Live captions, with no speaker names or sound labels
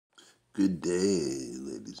Good day,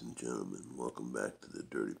 ladies and gentlemen. Welcome back to the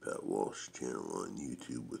Dirty Pat Walsh channel on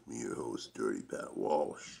YouTube with me, your host, Dirty Pat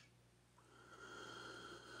Walsh.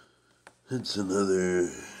 It's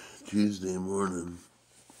another Tuesday morning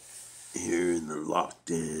here in the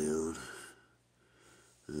lockdown,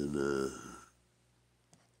 and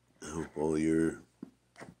I hope all your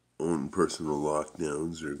own personal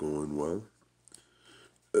lockdowns are going well.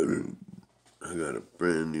 I got a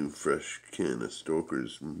brand new fresh can of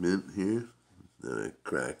Stoker's Mint here that I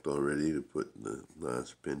cracked already to put the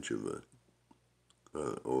last pinch of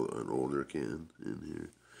an older can in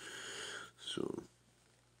here. So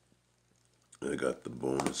I got the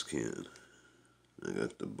bonus can. Now.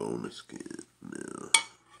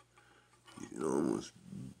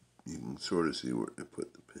 You can sort of see where I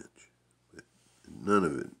put the pinch, but none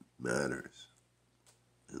of it matters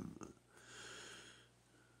in the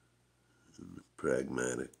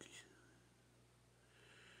pragmatic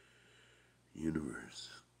universe.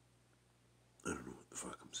 I don't know what the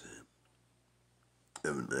fuck I'm saying. I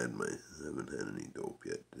haven't had any dope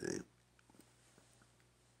yet today.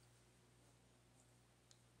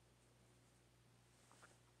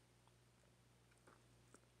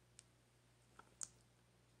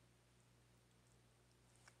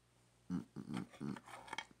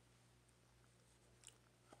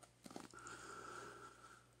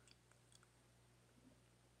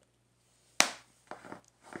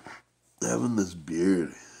 Having this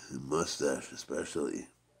beard and mustache, especially,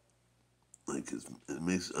 like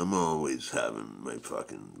I'm always having my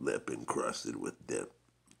fucking lip encrusted with dip,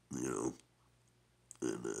 and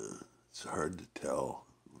it's hard to tell.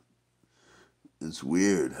 It's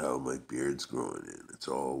weird how my beard's growing in. It's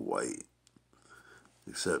all white,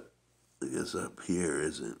 except I guess up here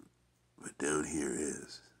isn't, but down here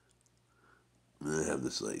is. And I have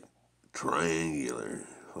this like triangular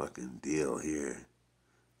fucking deal here,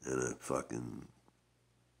 and a fucking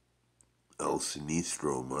El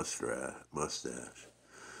Sinistro mustache.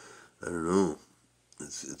 I don't know.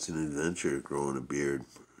 It's an adventure growing a beard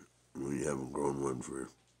when you haven't grown one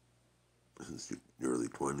since your early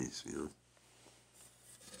 20s,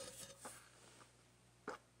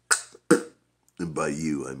 And by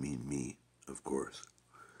you, I mean me, of course.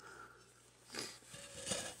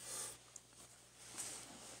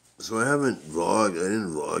 So I haven't vlogged. I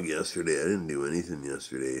didn't vlog yesterday. I didn't do anything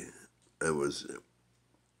yesterday. I was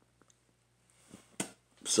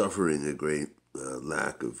suffering a great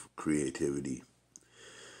lack of creativity,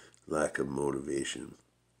 lack of motivation.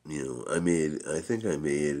 I think I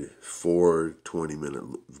made 4 20-minute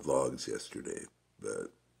vlogs yesterday,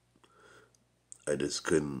 but I just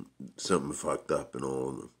couldn't, something fucked up in all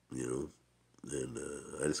of them, and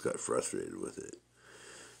I just got frustrated with it.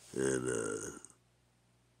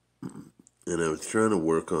 And I was trying to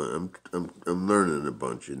work on, I'm learning a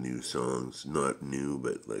bunch of new songs, not new,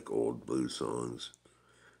 but like old blues songs,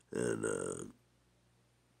 and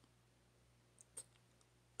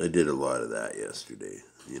I did a lot of that yesterday,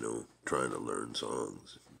 trying to learn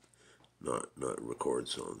songs, not record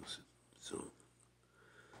songs. So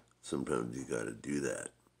sometimes you got to do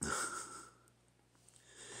that.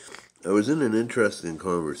 I was in an interesting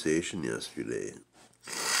conversation yesterday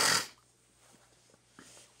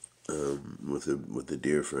with a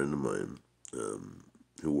dear friend of mine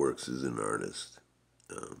who works as an artist,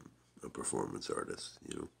 a performance artist,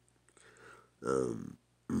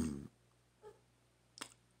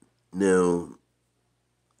 Now,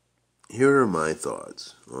 here are my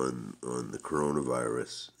thoughts on the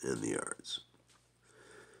coronavirus and the arts.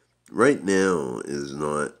 Right now is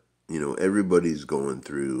not, everybody's going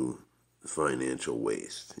through financial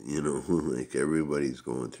waste, like everybody's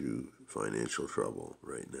going through financial trouble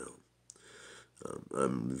right now.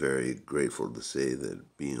 I'm very grateful to say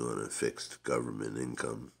that being on a fixed government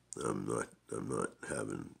income, I'm not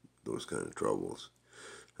having those kind of troubles.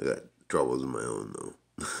 I got troubles of my own though,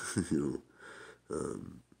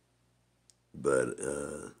 but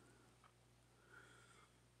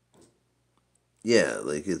yeah,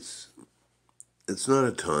 like it's not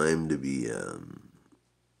a time to be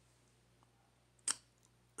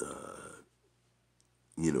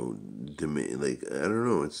like, I don't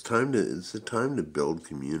know, it's a time to build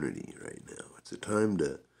community right now. It's a time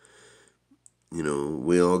to,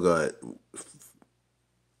 we all got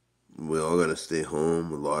to stay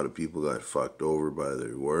home. A lot of people got fucked over by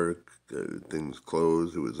their work. Things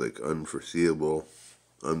closed. It was like unforeseeable,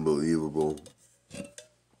 unbelievable.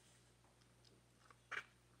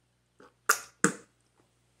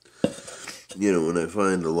 And I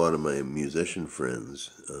find a lot of my musician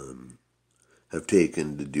friends have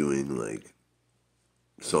taken to doing like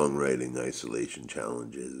songwriting isolation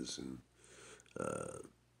challenges and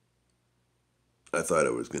I thought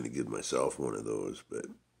I was going to give myself one of those, but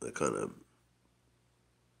I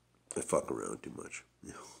fuck around too much.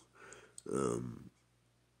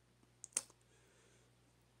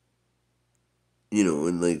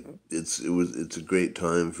 And like it's a great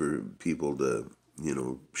time for people to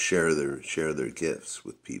share their gifts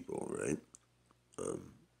with people, right?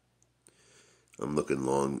 I'm looking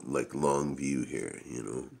long view here,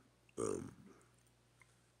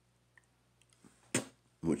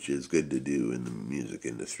 which is good to do in the music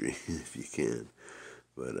industry if you can.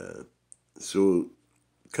 But so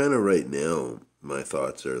kind of right now, my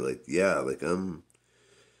thoughts are like, yeah, like I'm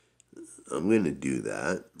gonna do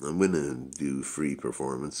that. I'm gonna do free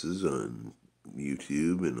performances on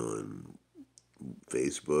YouTube and on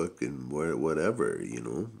Facebook and whatever,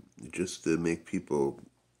 just to make people.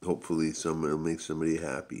 Hopefully, it'll make somebody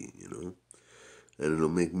happy, and it'll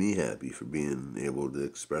make me happy for being able to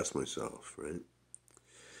express myself, right?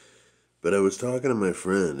 But I was talking to my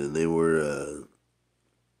friend, and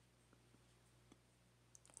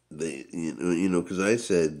because I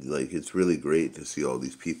said like it's really great to see all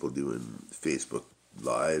these people doing Facebook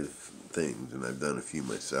Live things, and I've done a few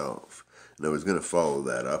myself, and I was going to follow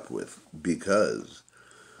that up with because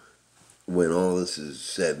when all this is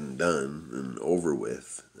said and done and over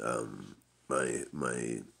with,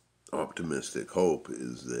 my optimistic hope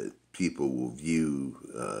is that people will view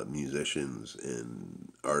musicians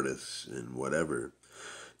and artists and whatever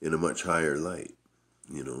in a much higher light,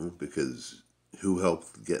 because who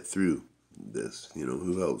helped get through this?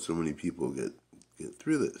 Who helped so many people get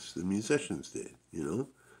through this? The musicians did,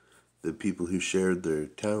 the people who shared their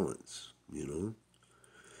talents,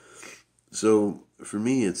 So for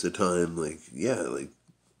me, it's a time like, yeah, like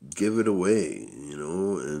give it away,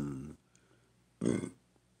 and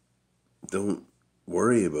don't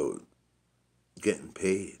worry about getting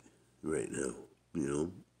paid right now,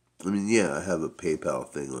 I mean, yeah, I have a PayPal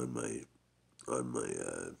thing on my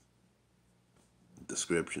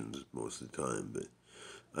descriptions most of the time, but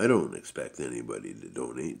I don't expect anybody to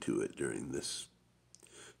donate to it during this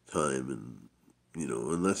time, and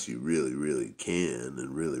unless you really, really can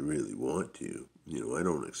and really, really want to, I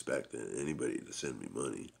don't expect anybody to send me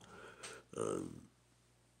money,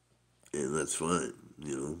 and that's fine,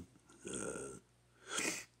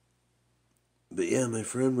 But yeah, my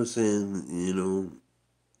friend was saying,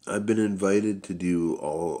 I've been invited to do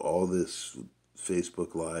all this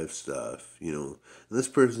Facebook Live stuff, And this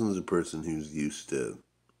person is a person who's used to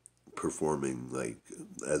performing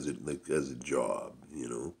as a job,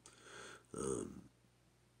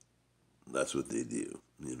 That's what they do,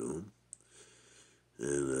 and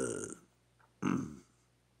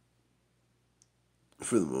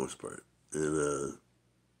for the most part, and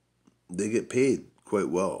they get paid quite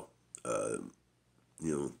well. Uh,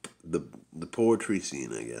 the poetry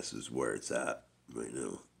scene, I guess, is where it's at right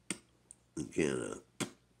now in Canada,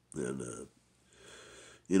 and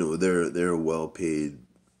they're a well paid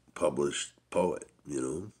published poet,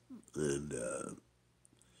 and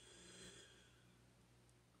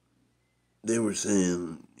they were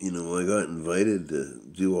saying, I got invited to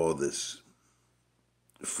do all this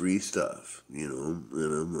free stuff,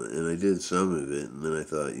 and I did some of it, and then I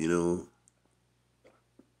thought,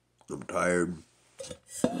 I'm tired.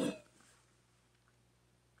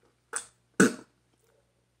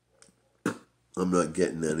 I'm not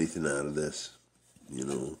getting anything out of this,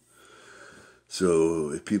 So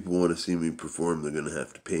if people want to see me perform, they're going to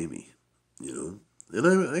have to pay me, And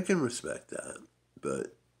I can respect that,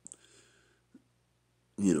 but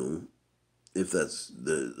if that's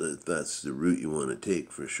the route you want to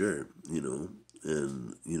take, for sure,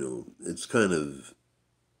 and it's kind of,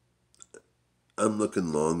 I'm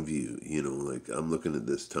looking long view, like I'm looking at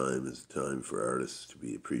this time as a time for artists to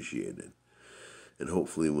be appreciated. And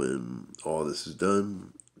hopefully when all this is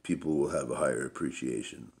done, people will have a higher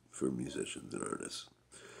appreciation for musicians and artists.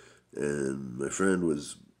 And my friend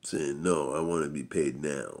was saying, no, I want to be paid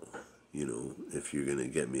now, if you're going to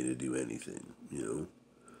get me to do anything,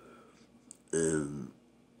 And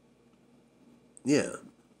yeah,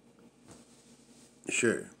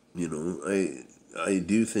 sure, I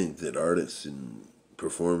do think that artists and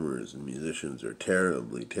performers and musicians are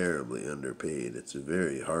terribly, terribly underpaid. It's a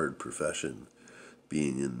very hard profession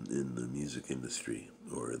being in the music industry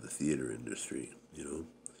or the theater industry,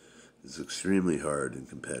 It's extremely hard and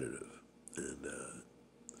competitive. And,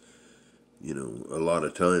 a lot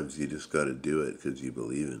of times you just got to do it because you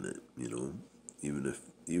believe in it, Even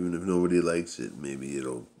if nobody likes it, maybe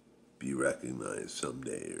it'll be recognized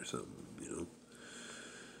someday or something,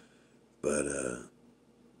 But,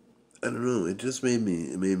 I don't know, it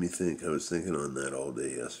made me think. I was thinking on that all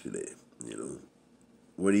day yesterday,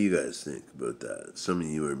 what do you guys think about that? Some of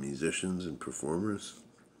you are musicians and performers.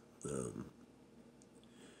 Um,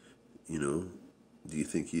 you know, do you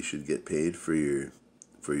think you should get paid for your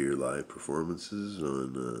live performances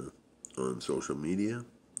on social media,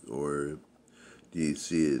 or do you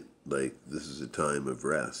see it like this is a time of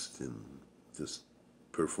rest and just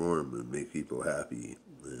perform and make people happy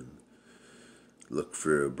and look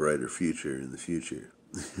for a brighter future in the future?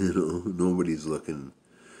 Nobody's looking.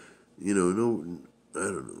 No, I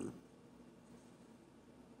don't know.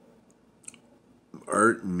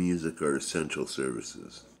 Art and music are essential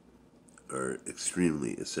services. Are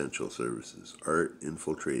extremely essential services. Art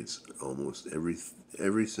infiltrates almost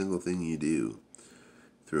every single thing you do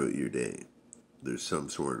throughout your day. There's some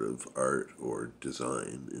sort of art or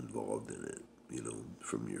design involved in it.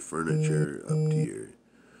 From your furniture up to your,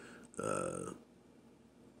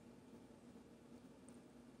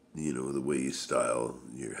 the way you style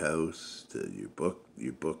your house, to your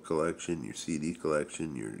book collection, your CD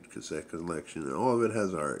collection, your cassette collection, and all of it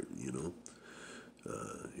has art.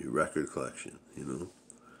 Your record collection.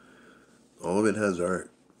 All of it has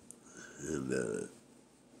art, and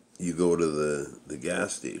you go to the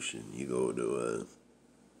gas station. You go to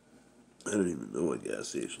I don't even know what gas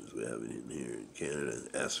stations we have in here in Canada,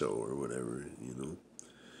 Esso or whatever.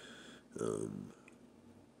 Um,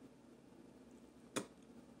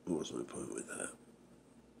 what was my point with that?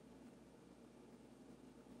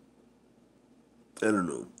 I don't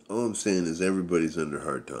know. All I'm saying is everybody's under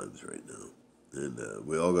hard times right now, and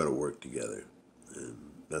we all got to work together, and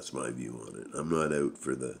that's my view on it. I'm not out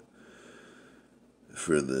for the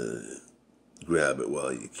grab it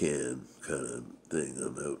while you can kind of thing.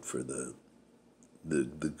 I'm out for the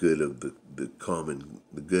good of the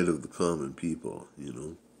good of the common people,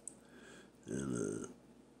 and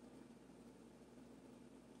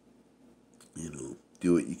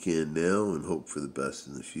do what you can now and hope for the best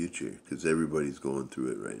in the future, because everybody's going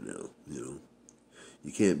through it right now.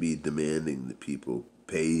 You can't be demanding that people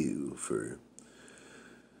pay you for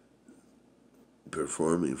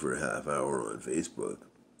performing for a half hour on Facebook.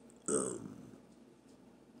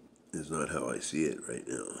 Is not how I see it right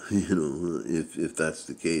now. If that's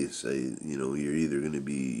the case, you're either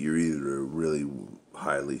a really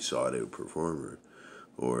highly sought out performer,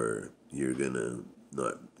 or you're gonna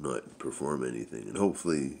not perform anything, and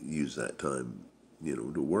hopefully use that time,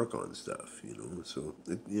 to work on stuff. So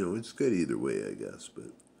it's good either way, I guess.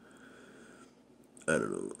 But I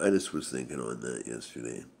don't know. I just was thinking on that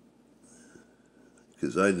yesterday,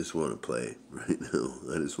 because I just want to play right now.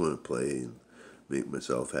 I just want to play and make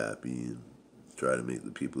myself happy and try to make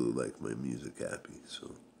the people who like my music happy.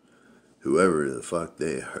 So whoever the fuck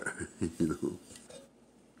they are,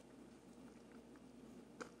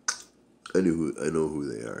 I know who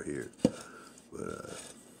they are here, but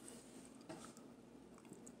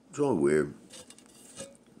it's all weird.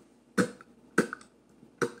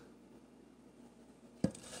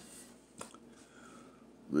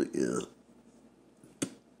 But yeah.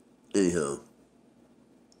 Anyhow,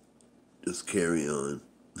 just carry on.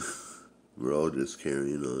 We're all just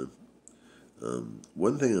carrying on.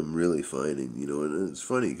 One thing I'm really finding, and it's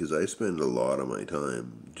funny because I spend a lot of my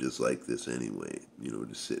time just like this anyway,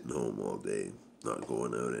 just sitting home all day, not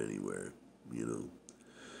going out anywhere,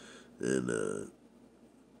 and,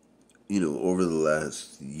 over the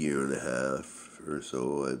last year and a half or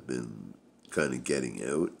so, I've been kind of getting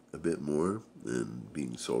out a bit more and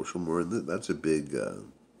being social more, and that's a big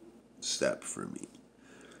step for me,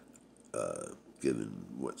 given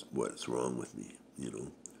what's wrong with me,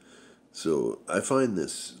 So I find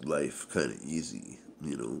this life kind of easy,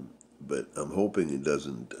 but I'm hoping it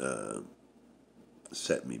doesn't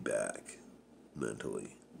set me back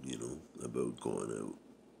mentally, about going out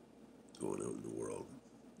in the world.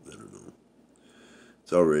 I don't know.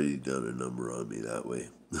 It's already done a number on me that way.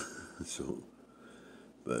 So,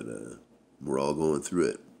 but we're all going through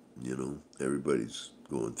it, Everybody's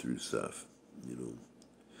going through stuff,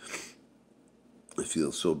 I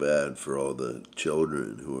feel so bad for all the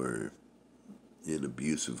children who are in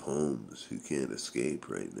abusive homes who can't escape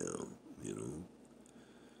right now,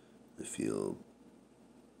 I feel,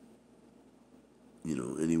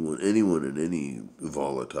 anyone in any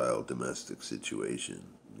volatile domestic situation,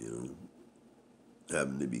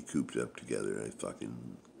 having to be cooped up together, it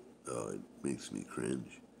makes me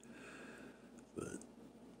cringe. But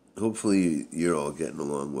hopefully you're all getting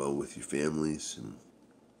along well with your families and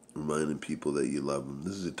reminding people that you love them.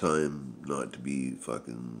 This is a time not to be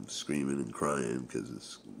fucking screaming and crying, because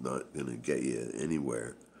it's not going to get you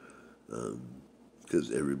anywhere.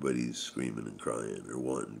 Because everybody's screaming and crying, or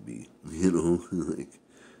wanting to be, like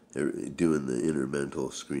doing the inner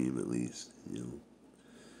mental scream at least,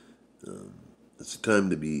 It's a time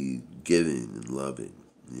to be giving and loving,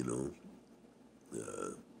 you know,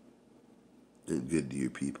 and good to your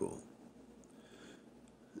people.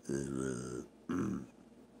 And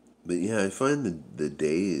but yeah, I find the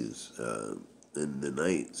days and the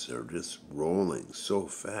nights are just rolling so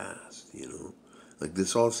fast, you know. Like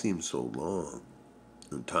this all seems so long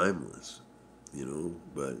and timeless, you know,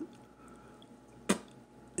 but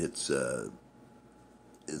it's uh,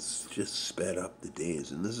 it's just sped up the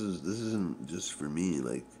days, and this isn't just for me.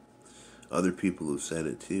 Like other people have said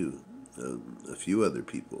it too. A few other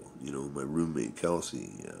people, you know, my roommate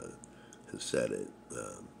Kelsey has said it.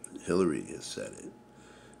 Hillary has said it.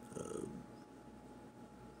 Um,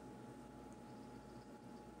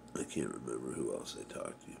 I can't remember who else I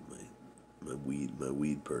talked to. My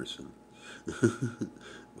weed person.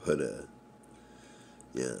 But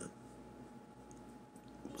yeah,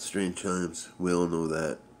 strange times. We all know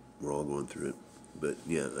that. We're all going through it. But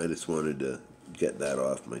yeah, I just wanted to get that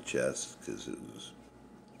off my chest because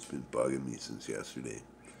it's been bugging me since yesterday.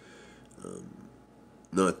 Um,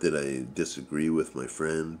 Not that I disagree with my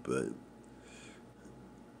friend, but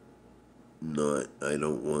not I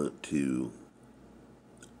don't want to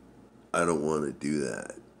do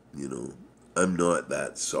that, you know. I'm not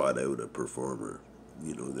that sought out a performer,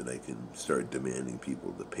 you know, that I can start demanding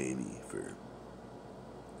people to pay me for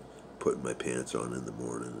putting my pants on in the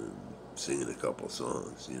morning and singing a couple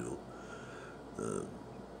songs, you know. Uh,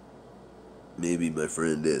 Maybe my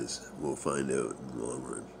friend is. We'll find out in the long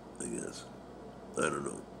run, I guess. I don't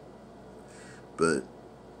know. But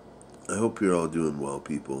I hope you're all doing well,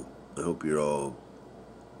 people. I hope you're all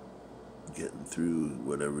getting through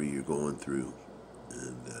whatever you're going through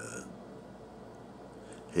and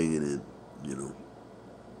hanging in, you know.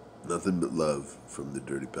 Nothing but love from the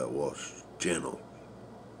Dirty Pat Walsh channel.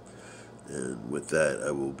 And with that,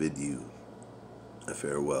 I will bid you a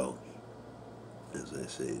farewell. As I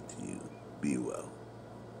say to you, be well.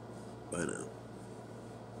 Bye now.